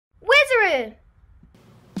started.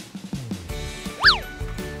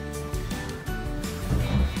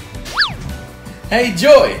 Hey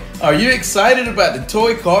Joy, are you excited about the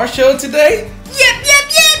toy car show today? Yep!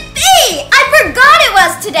 I forgot it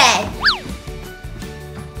was today!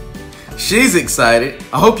 She's excited.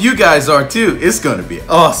 I hope you guys are too. It's gonna be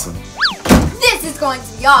awesome. This is going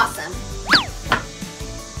to be awesome.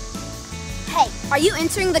 Hey, are you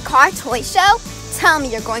entering the car toy show? Tell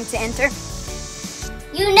me you're going to enter.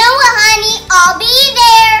 You know what, honey? I'll be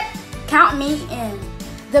there. Count me in.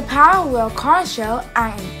 The Power Wheel car show, I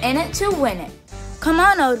am in it to win it. Come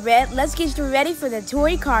on, Old Red, let's get you ready for the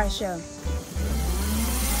toy car show.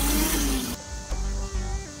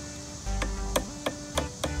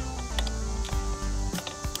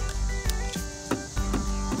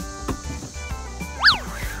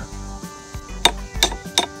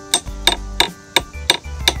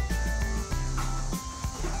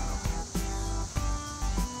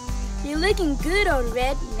 You're looking good, Old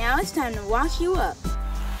Red. Now it's time to wash you up.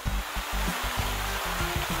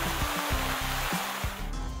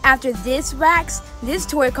 After this wax, this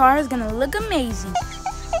toy car is gonna look amazing.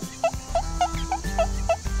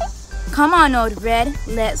 Come on, Old Red,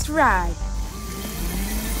 let's ride.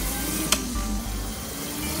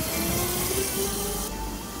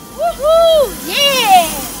 Woohoo! Yeah!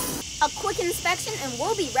 A quick inspection and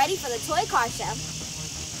we'll be ready for the toy car show.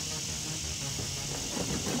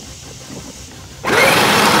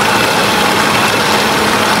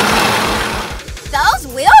 Those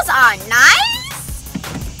wheels are nice!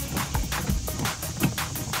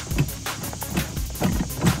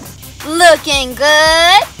 Looking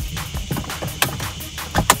good.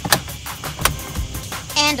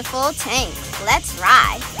 And a full tank. Let's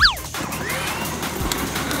ride.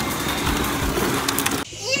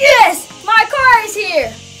 Yes! My car is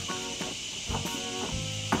here!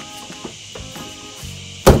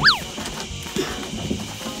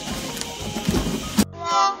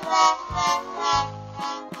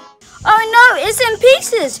 Oh no, it's in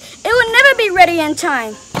pieces! It will never be ready in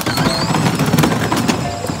time.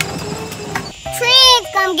 Treats,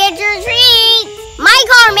 come get your treats. My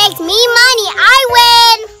car makes me money. I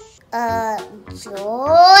win.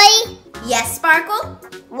 Joy? Yes, Sparkle?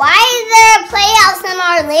 Why is there a playhouse in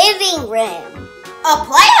our living room? A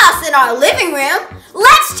playhouse in our living room?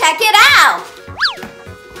 Let's check it out!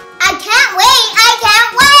 I can't wait.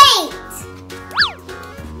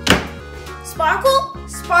 Sparkle?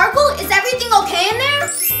 Sparkle, is everything okay in there?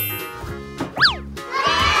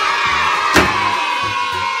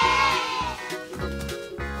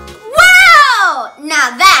 Wow!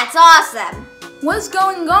 Now that's awesome! What's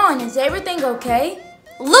going on? Is everything okay?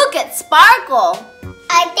 Look at Sparkle!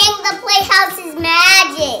 I think the playhouse is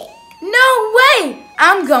magic. No way!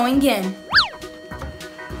 I'm going in.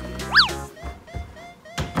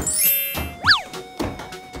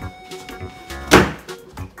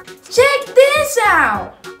 Check this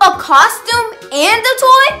out! A costume and a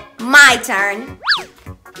toy? My turn.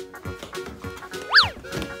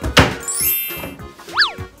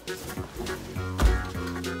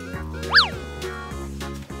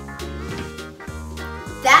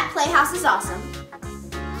 That playhouse is awesome.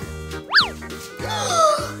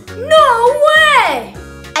 No way!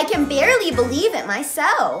 I can barely believe it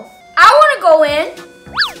myself. I want to go in.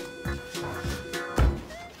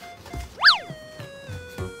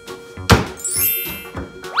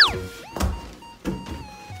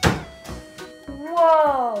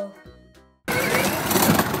 Whoa.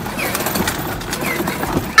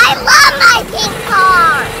 I love my pink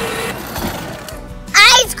car.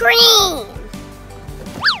 Ice cream.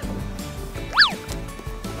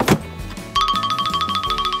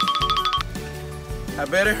 I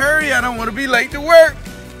better hurry, I don't want to be late to work.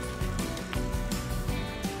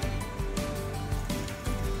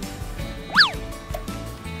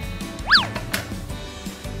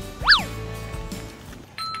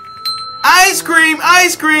 Ice cream,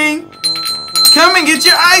 ice cream! Come and get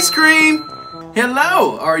your ice cream!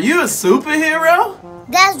 Hello, are you a superhero?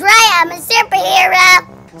 That's right, I'm a superhero.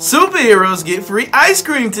 Superheroes get free ice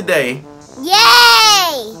cream today.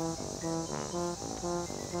 Yay!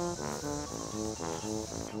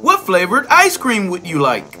 What flavored ice cream would you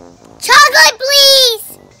like? Chocolate,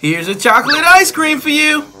 please. Here's a chocolate ice cream for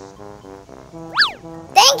you.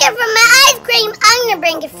 Thank you for my ice cream. I'm gonna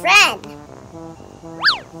bring a friend.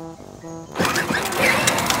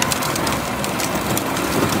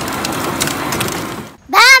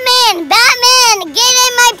 Batman, get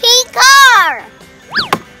in my pink car.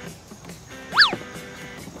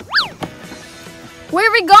 Where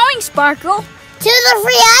are we going, Sparkle? To the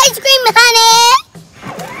free ice cream, honey.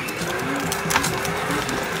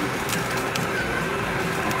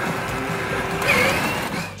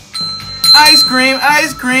 Ice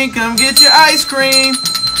cream, come get your ice cream.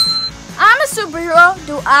 I'm a superhero.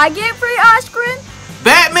 Do I get free ice cream?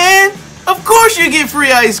 Batman? Of course you get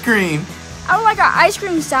free ice cream. I would like an ice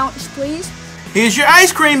cream sandwich, please. Here's your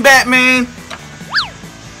ice cream, Batman.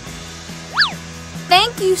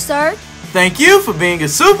 Thank you, sir. Thank you for being a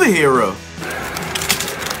superhero.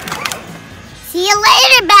 See you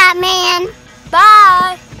later, Batman.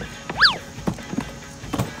 Bye.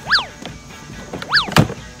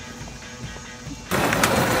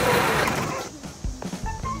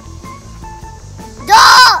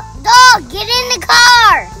 Doll, get in the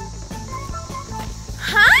car.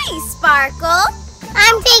 Hi, Sparkle.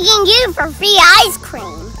 I'm taking you for free ice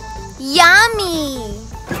cream. Yummy.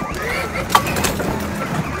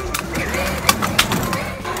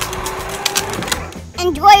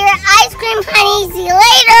 Enjoy your ice cream, honey. See you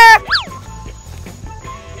later.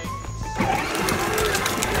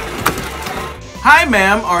 Hi,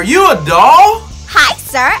 ma'am. Are you a doll? Hi,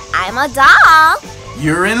 sir. I'm a doll.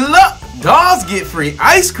 You're in luck. Dolls get free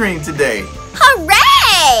ice cream today.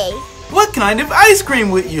 Hooray! What kind of ice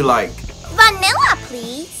cream would you like? Vanilla,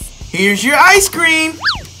 please. Here's your ice cream.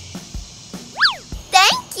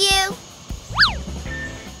 Thank you.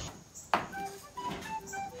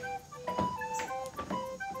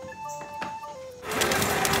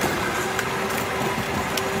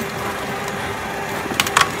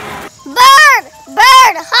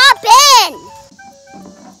 Bird, hop in.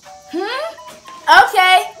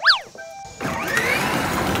 Okay.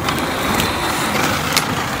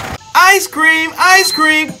 Ice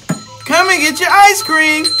cream. Come and get your ice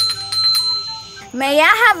cream. May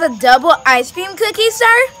I have a double ice cream cookie,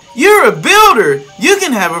 sir? You're a builder. You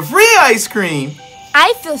can have a free ice cream.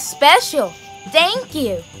 I feel special. Thank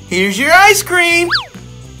you. Here's your ice cream.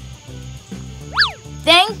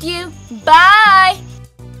 Thank you. Bye.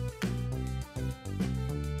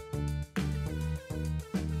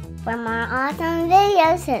 For more awesome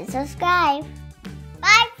videos, hit subscribe.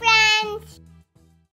 Bye, friends.